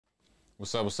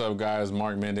What's up, guys?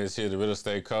 Marc Mendez here, the real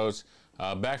estate coach.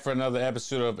 Back for another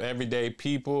episode of Everyday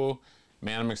People.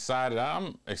 Man, I'm excited.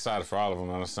 I'm excited for all of them.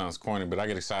 I know it sounds corny, but I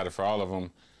get excited for all of them.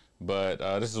 But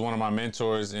this is one of my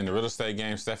mentors in the real estate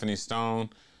game, Stephanie Stone,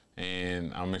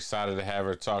 and I'm excited to have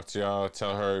her talk to y'all,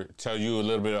 tell you a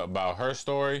little bit about her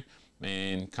story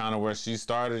and kind of where she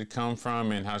started, come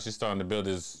from, and how she's starting to build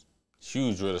this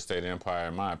huge real estate empire,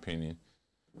 in my opinion.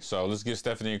 So let's give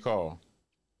Stephanie a call.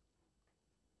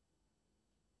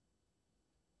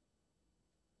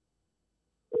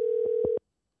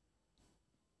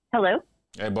 Hello.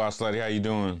 Hey, boss lady, how you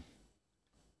doing?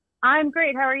 I'm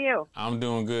great. How are you? I'm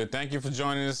doing good. Thank you for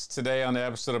joining us today on the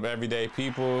episode of Everyday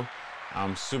People.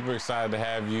 I'm super excited to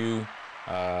have you.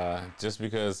 Just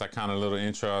because I kind of little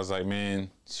intro, I was like,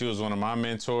 man, she was one of my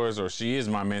mentors, or she is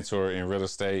my mentor in real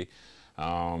estate.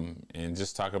 And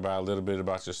just talk about a little bit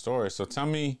about your story. So tell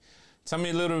me a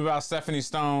little bit about Stephanie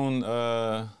Stone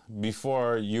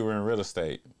before you were in real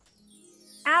estate.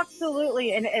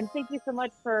 Absolutely. And thank you so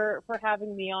much for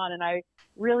having me on. And I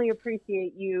really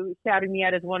appreciate you shouting me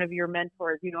out as one of your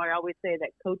mentors. You know, I always say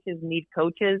that coaches need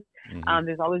coaches. Mm-hmm.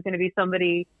 There's always going to be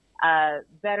somebody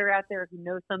better out there who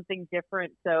knows something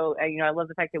different. So, I love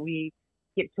the fact that we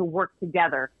get to work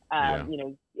together, and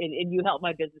you help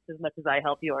my business as much as I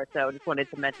help yours. So I just wanted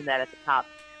to mention that at the top.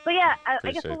 But yeah,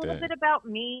 I guess a little bit about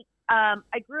me. I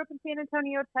grew up in San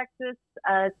Antonio, Texas.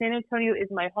 San Antonio is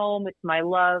my home. It's my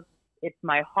love. It's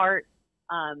my heart.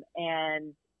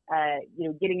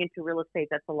 Getting into real estate,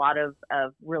 that's a lot of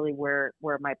really where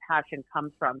my passion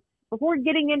comes from. Before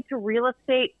getting into real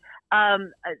estate, I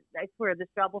swear this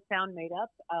job will sound made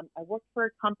up. I worked for a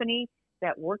company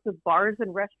that worked with bars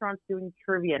and restaurants doing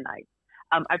trivia nights.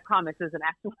 I promise it was an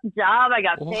actual job. I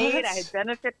got paid. I had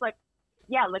benefits, like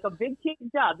a big kick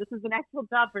job. This is an actual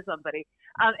job for somebody.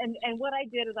 And what I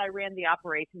did is I ran the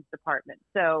operations department.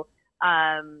 So,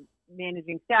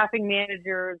 managing staffing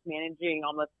managers, managing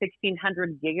almost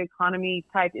 1,600 gig economy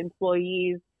type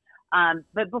employees.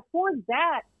 But before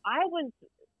that, I was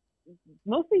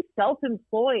mostly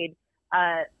self-employed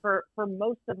for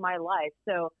most of my life.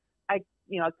 So I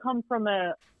come from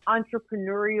a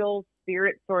entrepreneurial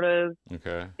spirit sort of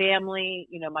family.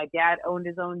 My dad owned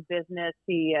his own business.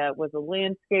 He was a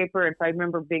landscaper, and so I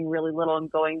remember being really little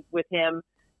and going with him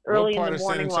early in the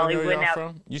morning while he went out.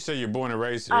 From? You said you're born and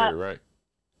raised here, right?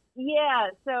 Yeah,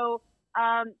 so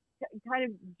kind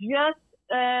of just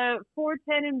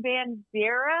 410 in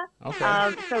Bandera.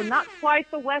 Okay. So not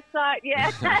quite the west side.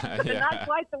 Yeah, Yeah. Not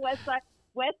quite the west side.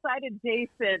 West side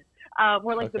adjacent.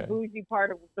 More like the bougie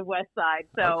part of the west side.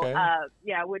 So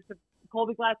I went to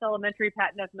Colby Glass Elementary,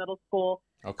 Patton F Middle School.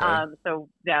 Okay. So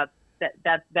yeah,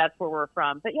 that's where we're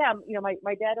from. But yeah,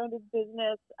 my dad owned his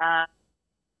business.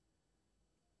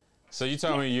 So you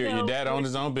told me your dad owned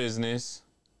his own business.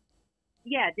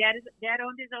 Yeah, dad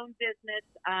owned his own business,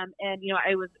 and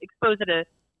I was exposed at a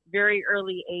very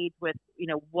early age with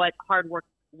what hard work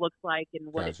looks like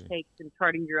and what it takes in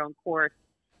charting your own course.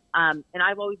 And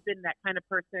I've always been that kind of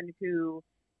person who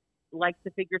likes to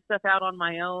figure stuff out on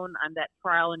my own. I'm that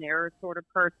trial and error sort of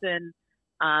person.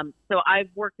 So I've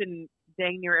worked in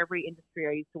dang near every industry.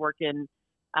 I used to work in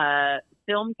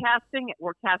film casting,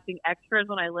 or casting extras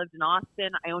when I lived in Austin.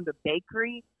 I owned a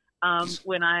bakery.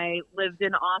 When I lived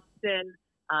in Austin,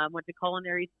 went to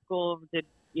culinary school, did,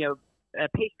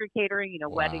 pastry catering,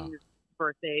 weddings,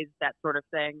 birthdays, that sort of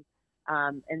thing.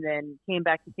 And then came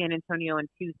back to San Antonio in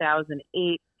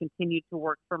 2008, continued to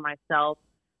work for myself,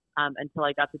 until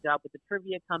I got the job with the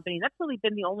trivia company. That's really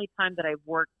been the only time that I've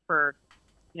worked for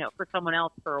someone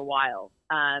else for a while.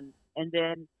 And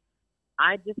then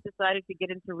I just decided to get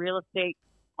into real estate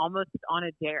almost on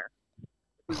a dare.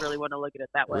 If you really want to look at it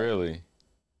that way. Really?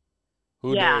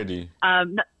 Who dared you?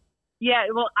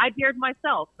 Well, I dared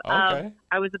myself. Okay.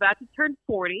 I was about to turn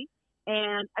 40,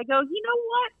 and I go, you know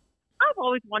what? I've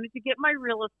always wanted to get my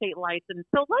real estate license,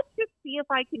 so let's just see if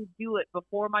I can do it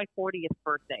before my 40th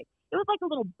birthday. It was like a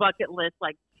little bucket list,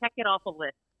 like check it off a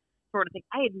list sort of thing.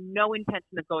 I had no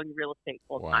intention of going real estate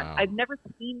full time. Wow. I've never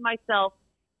seen myself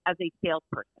as a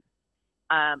salesperson.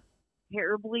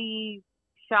 Terribly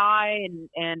shy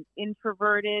and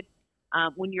introverted.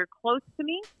 When you're close to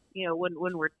me,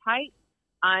 when we're tight,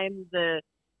 I'm the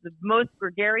most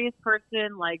gregarious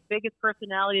person, like biggest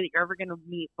personality that you're ever going to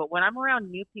meet. But when I'm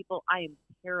around new people, I am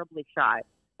terribly shy.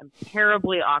 I'm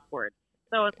terribly awkward.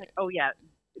 So it's like, oh yeah,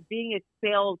 being a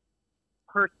sales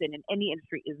person in any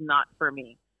industry is not for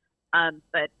me.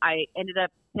 But I ended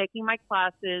up taking my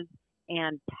classes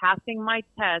and passing my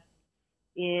test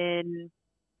in,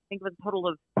 I think it was a total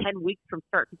of 10 weeks from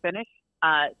start to finish.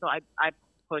 So I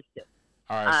pushed it.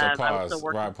 All right, so pause.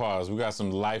 Right, pause. We got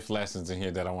some life lessons in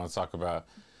here that I want to talk about.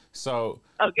 So,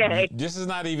 okay, this is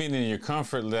not even in your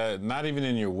comfort, not even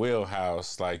in your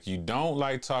wheelhouse. Like, you don't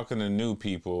like talking to new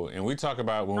people. And we talk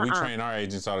about, when we train our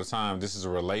agents all the time, this is a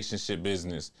relationship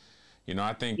business. You know,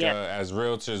 I think as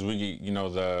realtors,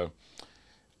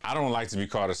 I don't like to be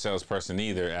called a salesperson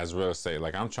either as real estate.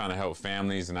 Like, I'm trying to help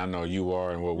families, and I know you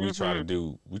are, and what we try to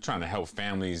do, we're trying to help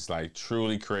families, like,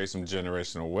 truly create some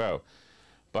generational wealth.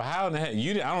 But how in the heck,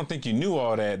 I don't think you knew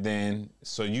all that then,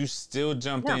 so you still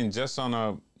jumped in just on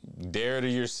a dare to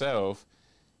yourself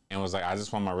and was like, I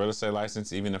just want my real estate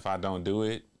license even if I don't do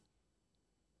it?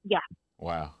 Yeah.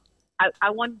 Wow. I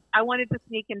wanted to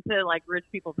sneak into, like, rich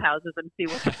people's houses and see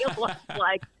what it looks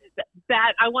like.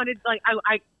 That I wanted, like,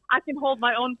 I can hold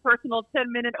my own personal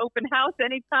 10-minute open house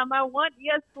anytime I want.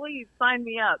 Yes, please, sign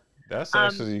me up. That's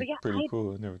actually pretty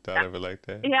cool. I never thought of it like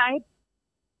that. Yeah, I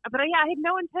had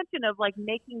no intention of, like,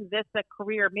 making this a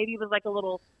career. Maybe it was like a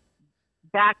little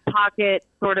back pocket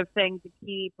sort of thing to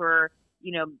keep, or,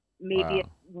 you know, maybe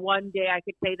one day I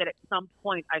could say that at some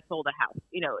point I sold a house.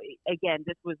 You know, again,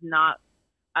 this was not,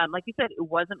 like you said, it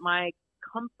wasn't my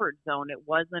comfort zone. It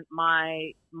wasn't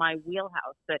my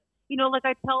wheelhouse. But, you know, like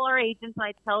I tell our agents,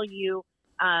 I tell you,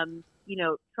 you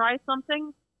know, try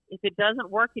something. If it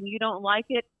doesn't work and you don't like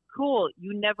it, cool.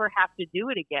 You never have to do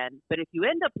it again. But if you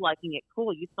end up liking it,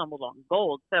 cool, you stumbled on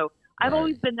gold. So I've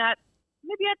always been that,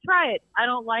 maybe I try it. I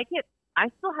don't like it. I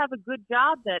still have a good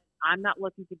job that I'm not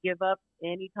looking to give up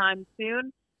anytime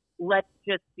soon. Let's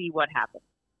just see what happens.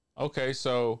 Okay,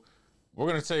 so we're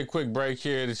going to take a quick break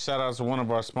here to shout out to one of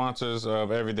our sponsors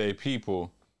of Everyday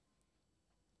People.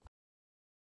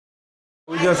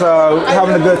 We just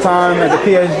having a good time at the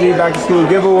PSG Back to School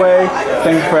giveaway.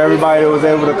 Thank you for everybody that was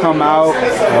able to come out.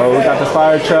 We got the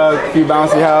fire truck, a few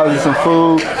bouncy houses, some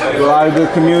food. Do a lot of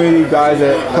good community guys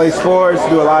that play sports,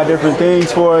 do a lot of different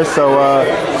things for us. So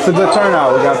it's a good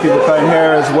turnout. We got people cutting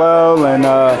hair as well, and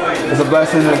it's a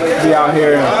blessing to be out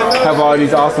here and have all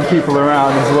these awesome people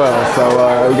around as well. So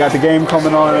we got the game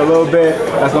coming on in a little bit.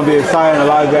 That's going to be exciting. A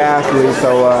lot of good athletes.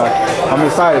 So I'm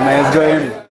excited, man. It's good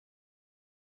energy.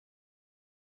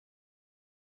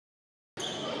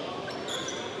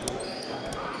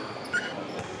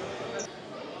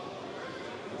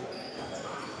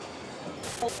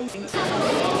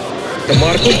 The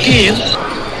Marc Keane.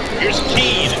 Here's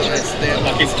Keane.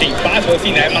 Marcus Keane faz o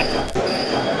cinema.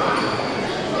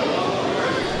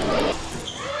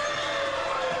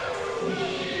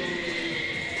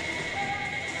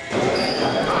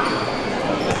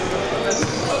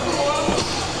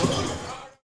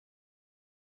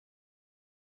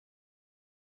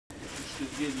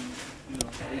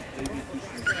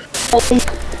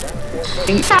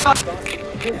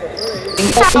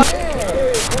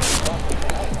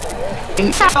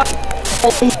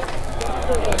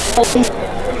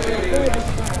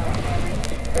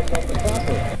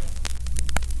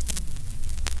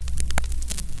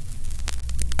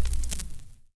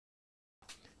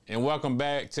 And welcome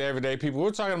back to Everyday People.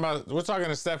 We're talking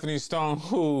to Stephanie Stone,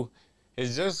 who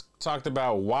has just talked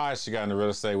about why she got into real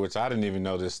estate, which I didn't even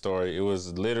know this story. It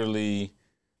was literally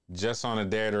just on a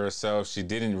dare to herself. She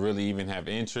didn't really even have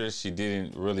interest. She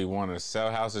didn't really want to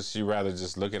sell houses. She'd rather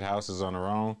just look at houses on her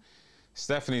own.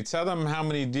 Stephanie, tell them how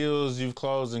many deals you've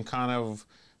closed and kind of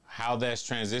how that's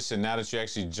transitioned now that you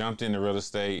actually jumped into real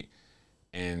estate.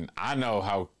 And I know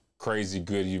how crazy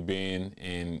good you've been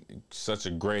and such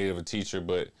a great of a teacher,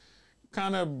 but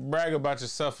kind of brag about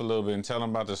yourself a little bit and tell them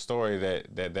about the story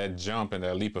that jump and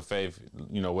that leap of faith,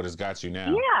 you know, what has got you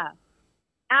now. Yeah,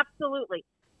 absolutely.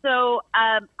 So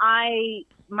my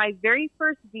very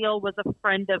first deal was a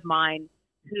friend of mine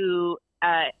who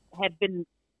had been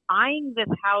eyeing this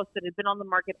house that had been on the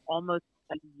market almost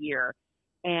a year.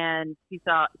 And she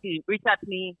reached out to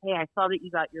me, hey, I saw that you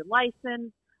got your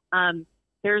license.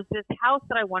 There's this house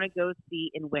that I want to go see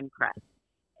in Windcrest.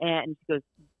 And she goes,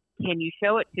 can you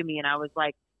show it to me? And I was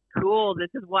like, cool, this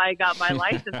is why I got my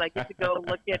license. I get to go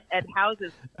look at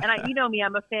houses. And you know me,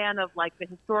 I'm a fan of like the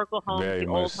historical homes, the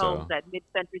old homes, that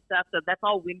mid-century stuff. So that's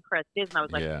all Windcrest is. And I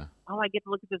was like, oh, I get to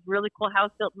look at this really cool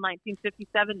house built in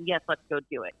 1957. Yes, let's go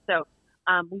do it. So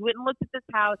we went and looked at this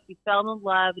house. She fell in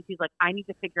love, and she's like, I need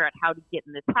to figure out how to get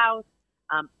in this house.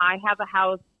 I have a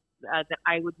house that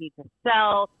I would need to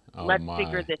sell. Let's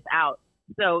figure this out.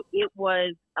 So it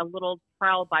was a little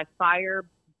trial by fire,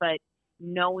 but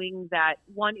knowing that,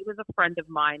 one, it was a friend of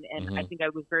mine, and I think I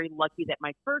was very lucky that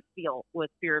my first deal was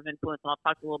Sphere of Influence, and I'll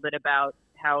talk a little bit about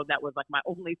how that was like my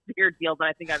only Sphere deal that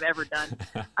I think I've ever done.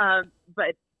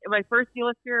 But my first deal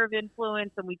was Sphere of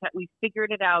Influence, and we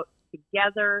figured it out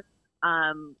together.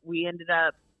 We ended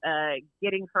up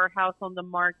getting her house on the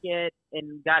market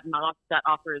and got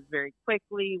offers very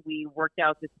quickly. We worked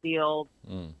out this deal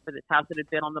for this house that had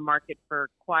been on the market for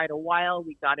quite a while.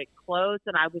 We got it closed,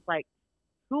 and I was like,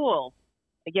 cool.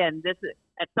 Again,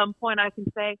 at some point I can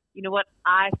say, you know what?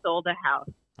 I sold a house.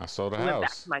 I sold a house. Went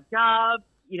back to my job,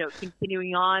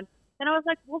 continuing on. And I was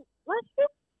like, well, let's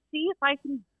just see if I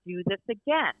can do this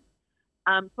again.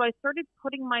 So I started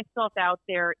putting myself out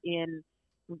there in,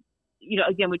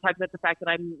 again, we talked about the fact that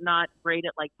I'm not great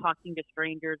at like talking to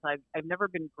strangers. I've never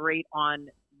been great on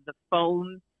the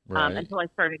phone until I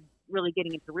started really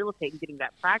getting into real estate and getting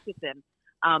that practice in.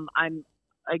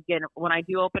 Again, when I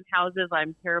do open houses,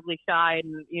 I'm terribly shy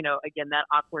and, again, that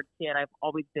awkward kid. I've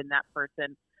always been that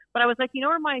person. But I was like,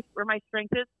 where my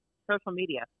strength is? Social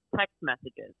media, text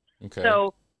messages. Okay.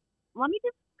 So let me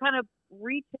just kind of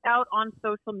reach out on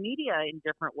social media in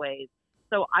different ways.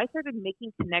 So I started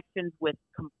making connections with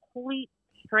complete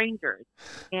strangers.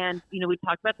 And, we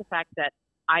talked about the fact that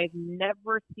I've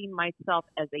never seen myself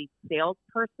as a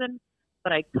salesperson,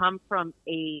 but I come from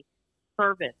a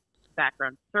service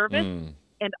background, service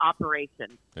and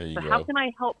operations. So how can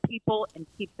I help people and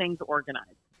keep things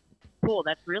organized? Cool,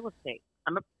 that's real estate.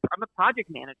 I'm a project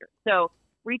manager. So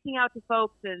reaching out to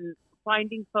folks and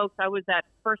finding folks. I was that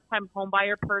first-time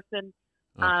homebuyer person.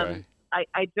 Okay.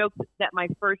 I joked that my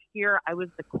first year I was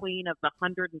the queen of the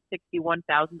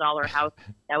 $161,000 house.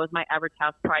 That was my average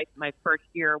house price my first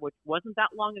year, which wasn't that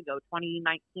long ago,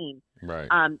 2019. Right.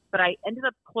 But I ended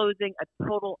up closing a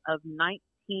total of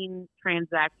 19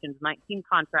 transactions, 19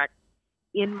 contracts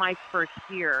in my first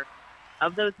year.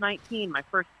 Of those 19, my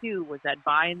first 2 was that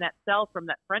buy and that sell from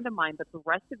that friend of mine, but the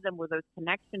rest of them were those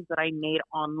connections that I made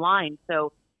online.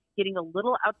 So getting a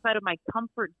little outside of my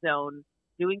comfort zone,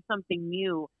 doing something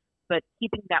new, but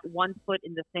keeping that one foot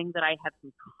in the thing that I have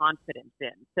some confidence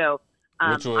in. So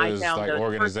which was I found like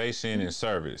organization and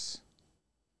service.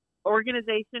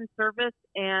 Organization, service,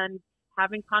 and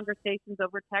having conversations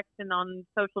over text and on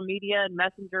social media and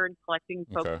Messenger and collecting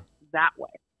folks that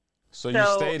way. So you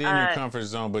stayed in your comfort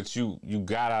zone, but you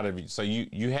got out of it. So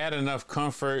you had enough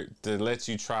comfort to let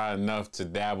you try enough to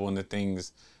dabble into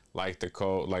things like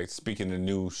like speaking to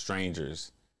new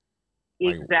strangers.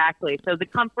 Exactly. So the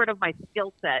comfort of my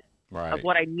skill set of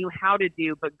what I knew how to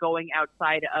do, but going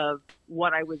outside of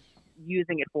what I was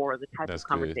using it for, the type of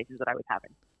conversations that I was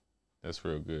having. That's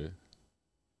real good.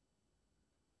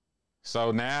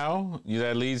 So now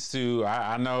that leads to,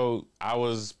 I know I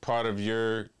was part of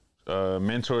your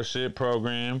mentorship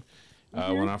program.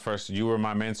 When you were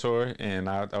my mentor, and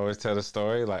I always tell the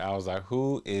story, like, I was like,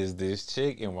 who is this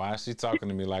chick and why is she talking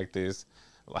to me like this?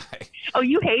 Like, oh,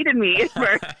 you hated me.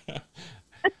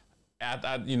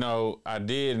 I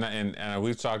did, and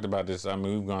we've talked about this. I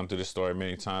mean, we've gone through this story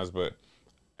many times, but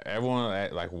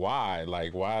everyone like,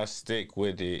 why stick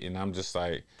with it? And I'm just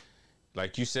like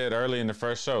you said early in the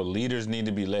first show, leaders need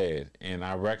to be led, and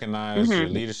I recognize your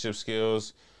leadership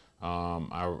skills.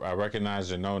 I recognize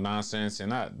your no nonsense,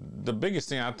 and the biggest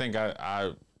thing I think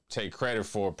I take credit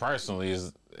for personally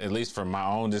is, at least for my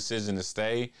own decision to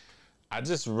stay, I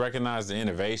just recognize the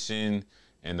innovation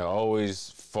and the always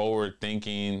forward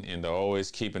thinking and the always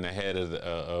keeping ahead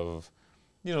of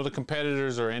the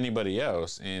competitors or anybody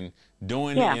else, and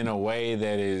doing it in a way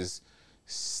that is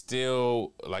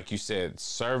still, like you said,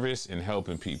 service and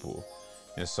helping people.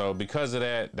 And so because of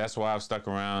that, that's why I've stuck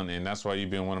around, and that's why you've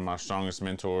been one of my strongest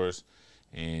mentors.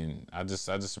 And I just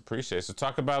appreciate it. So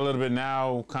talk about a little bit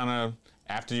now, kind of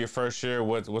after your first year,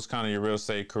 what's kind of your real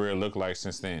estate career look like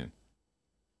since then?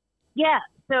 Yeah.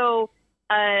 So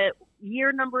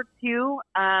year number 2,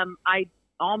 I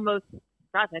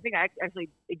think I actually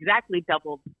exactly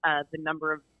doubled the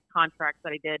number of contracts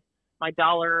that I did. My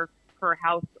dollar per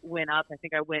house went up. I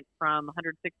think I went from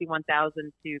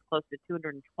 161,000 to close to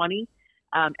 220.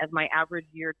 As my average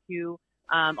year 2.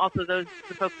 Also, the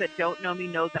folks that don't know me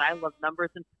know that I love numbers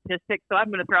and statistics, so I'm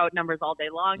going to throw out numbers all day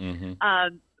long.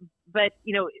 But,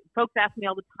 folks ask me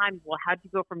all the time, well, how'd you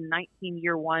go from 19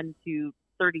 year 1 to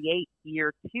 38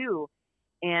 year 2?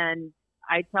 And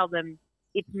I tell them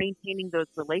it's maintaining those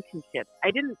relationships.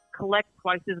 I didn't collect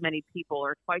twice as many people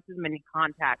or twice as many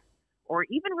contacts or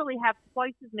even really have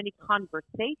twice as many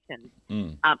conversations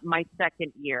my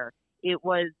second year. It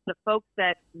was the folks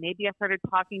that maybe I started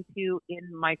talking to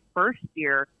in my first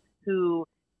year who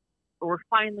were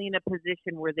finally in a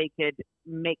position where they could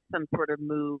make some sort of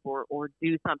move or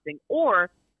do something. Or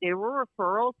they were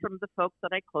referrals from the folks that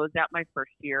I closed out my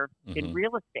first year in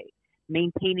real estate,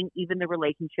 maintaining even the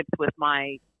relationships with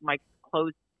my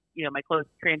closed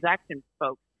transaction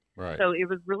folks. Right. So it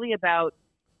was really about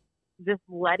just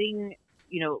letting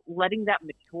letting that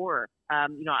mature.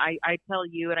 I tell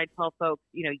you and I tell folks,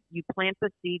 you plant the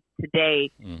seeds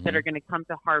today that are going to come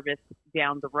to harvest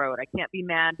down the road. I can't be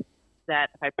mad that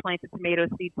if I plant a tomato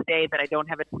seed today that I don't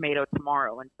have a tomato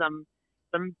tomorrow. And some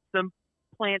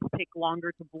plants take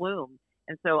longer to bloom.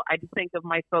 And so I just think of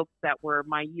my folks that were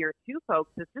my year 2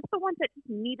 folks as just the ones that just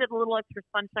needed a little extra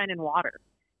sunshine and water.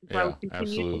 So I would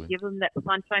continue to give them that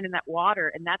sunshine and that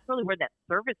water. And that's really where that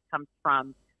service comes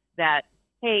from, that,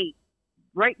 hey,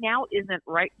 right now isn't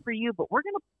right for you, but we're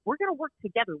gonna work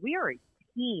together. We are a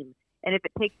team. And if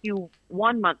it takes you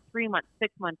 1 month, 3 months,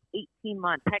 6 months, 18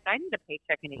 months, heck, I need a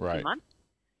paycheck in 18 months.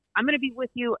 I'm going to be with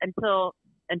you until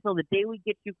the day we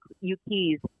get you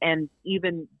keys and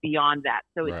even beyond that.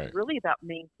 So it's really about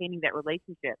maintaining that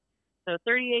relationship. So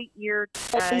 38 year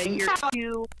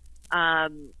 2,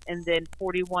 and then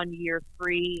 41 year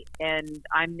 3. And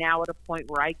I'm now at a point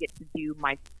where I get to do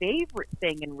my favorite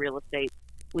thing in real estate,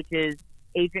 which is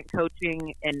agent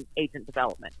coaching and agent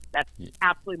development. That's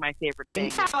absolutely my favorite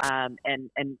thing. And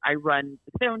I run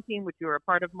the Stone team, which you are a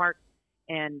part of, Marc,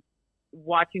 and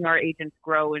watching our agents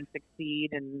grow and succeed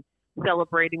and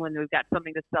celebrating when we've got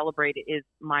something to celebrate is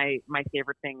my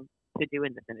favorite thing to do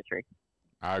in this industry.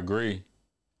 I agree.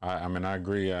 I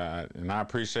agree. And I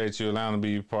appreciate you allowing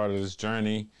me to be part of this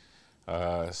journey,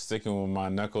 sticking with my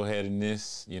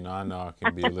knuckleheadedness. I know I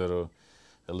can be a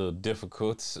little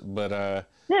difficult, but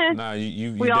no,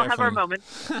 you we all have our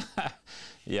moments.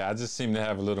 Yeah, I just seem to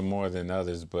have a little more than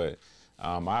others, but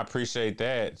I appreciate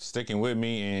that, sticking with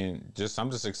me, and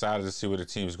I'm just excited to see where the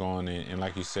team's going. And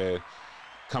like you said,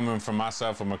 coming from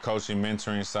myself, from a coaching,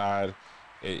 mentoring side,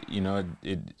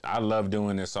 I love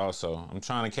doing this also. I'm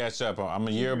trying to catch up. I'm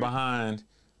a year behind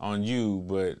on you,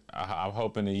 but I'm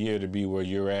hoping a year to be where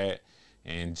you're at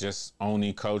and just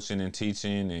only coaching and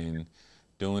teaching and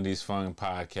doing these fun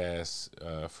podcasts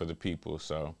for the people.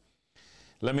 So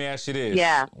let me ask you this.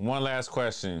 Yeah. One last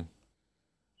question.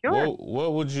 Sure.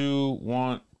 What would you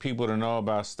want people to know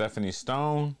about Stephanie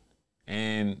Stone?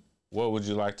 And what would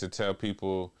you like to tell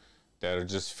people that are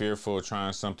just fearful of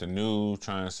trying something new,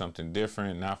 trying something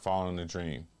different, not following the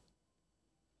dream?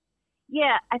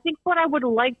 Yeah, I think what I would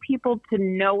like people to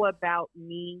know about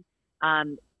me,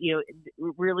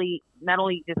 really not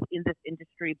only just in this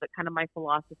industry, but kind of my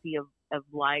philosophy of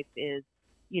life is,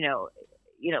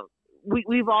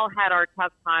 we've all had our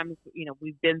tough times.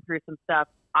 We've been through some stuff.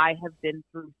 I have been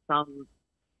through some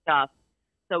stuff.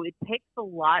 So it takes a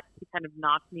lot to kind of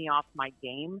knock me off my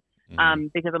game.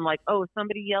 Because I'm like, oh,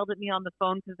 somebody yelled at me on the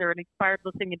phone because they're an expired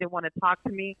listing and didn't want to talk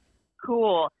to me.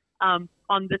 Cool. On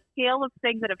the scale of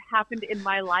things that have happened in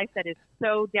my life that is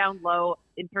so down low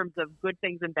in terms of good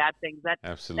things and bad things,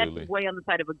 that's way on the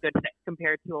side of a good thing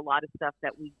compared to a lot of stuff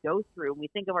that we go through. When we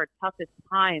think of our toughest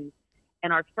times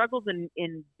and our struggles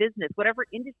in business, whatever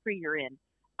industry you're in,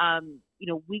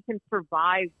 we can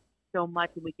survive so much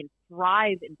and we can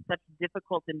thrive in such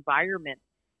difficult environments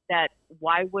that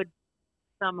why would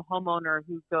some homeowner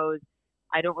who goes,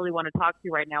 I don't really want to talk to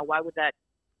you right now, why would that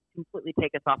completely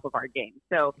take us off of our game?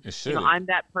 So, I'm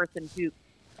that person who,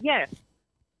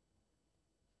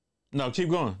 No, keep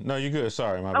going. No, you're good.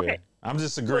 Sorry, my bad. I'm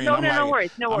just agreeing. Well, no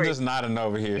worries. I'm just nodding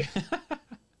over here.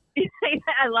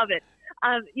 I love it.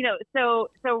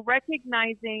 So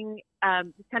recognizing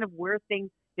just kind of where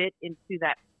things fit into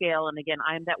that scale. And again,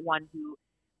 I'm that one who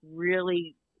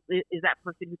really is that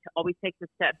person who always takes a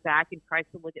step back and tries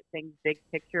to look at things big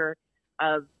picture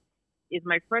of, is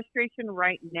my frustration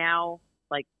right now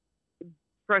like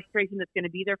frustration that's going to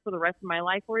be there for the rest of my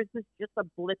life, or is this just a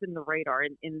blip in the radar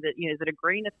is it a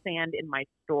grain of sand in my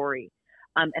story?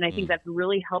 And I think that's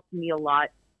really helped me a lot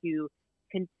to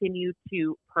continue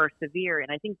to persevere.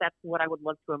 And I think that's what I would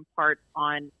love to impart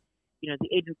on the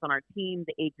agents on our team,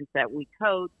 the agents that we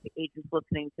coach, the agents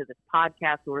listening to this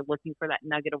podcast who are looking for that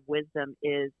nugget of wisdom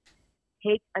is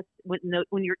when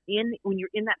you're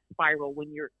in that spiral,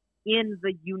 when you're in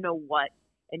the what,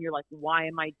 and you're like, why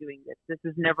am I doing this? This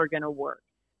is never going to work.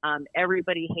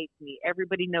 Everybody hates me.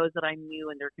 Everybody knows that I'm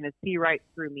new and they're going to see right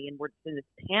through me. And we're in this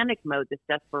panic mode, this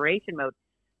desperation mode.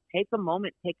 Take a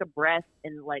moment, take a breath,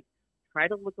 and try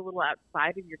to look a little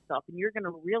outside of yourself, and you're going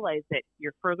to realize that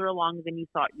you're further along than you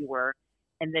thought you were,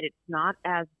 and that it's not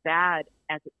as bad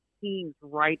as it seems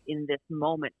right in this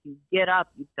moment. You get up,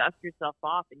 you dust yourself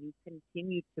off, and you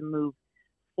continue to move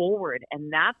forward.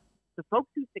 And that's the folks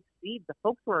who succeed, the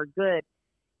folks who are good.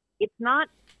 It's not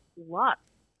luck.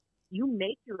 You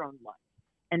make your own luck.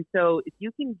 And so if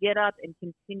you can get up and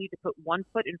continue to put one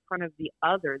foot in front of the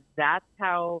other, that's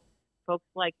how folks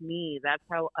like me, that's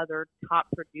how other top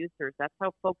producers, that's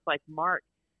how folks like Marc,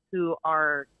 who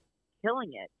are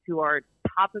killing it, who are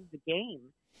top of the game,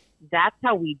 that's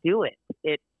how we do it.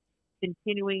 It's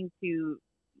continuing to,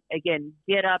 again,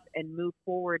 get up and move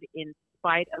forward in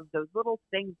spite of those little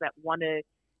things that want to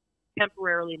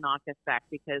temporarily knock us back,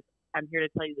 because I'm here to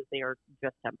tell you that they are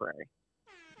just temporary.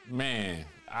 Man,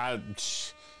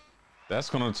 that's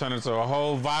going to turn into a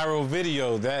whole viral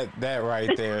video, that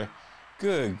right there.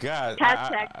 Good God.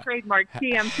 Hashtag trademark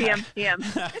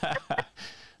TM.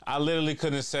 I literally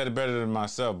couldn't have said it better than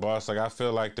myself, boss. Like, I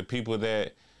feel like the people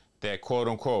that quote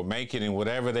unquote make it in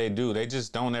whatever they do, they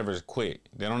just don't ever quit.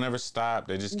 They don't ever stop.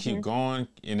 They just keep going.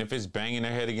 And if it's banging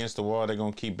their head against the wall, they're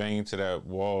going to keep banging till that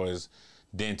wall is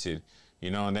dented,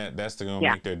 you know, and that's going to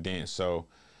make their dent. So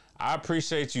I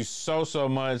appreciate you so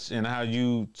much and how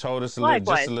you told us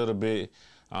just a little bit.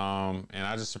 And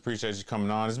I just appreciate you coming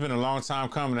on. It's been a long time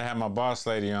coming to have my boss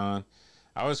lady on.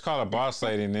 I always call her boss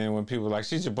lady, and then when people are like,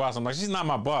 she's your boss, I'm like, she's not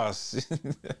my boss.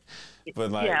 But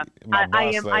like, my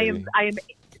boss lady. I am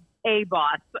a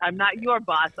boss. I'm not your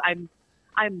boss. I'm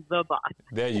the boss.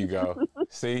 There you go.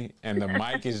 See? And the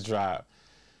mic is dropped.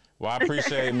 Well, I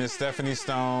appreciate Miss Stephanie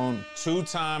Stone,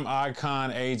 2-time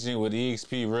Icon agent with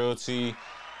eXp Realty,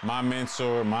 my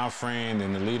mentor, my friend,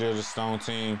 and the leader of the Stone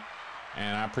team.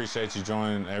 And I appreciate you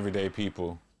joining Everyday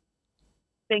People.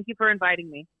 Thank you for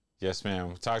inviting me. Yes,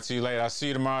 ma'am. Talk to you later. I'll see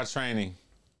you tomorrow at training.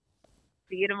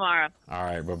 See you tomorrow. All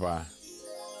right. Bye-bye.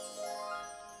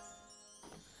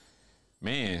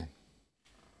 Man.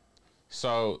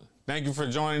 So thank you for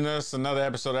joining us. Another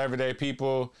episode of Everyday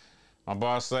People. My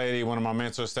boss lady, one of my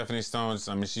mentors, Stephanie Stones.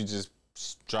 I mean, she just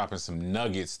dropping some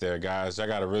nuggets there, guys. Y'all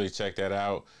got to really check that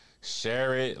out.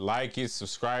 Share it, like it,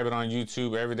 subscribe it on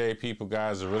YouTube. Everyday People,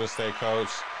 guys, a real estate coach.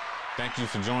 Thank you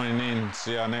for joining in.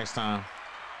 See y'all next time.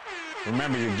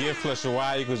 Remember, your gift plus your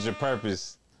why equals your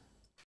purpose.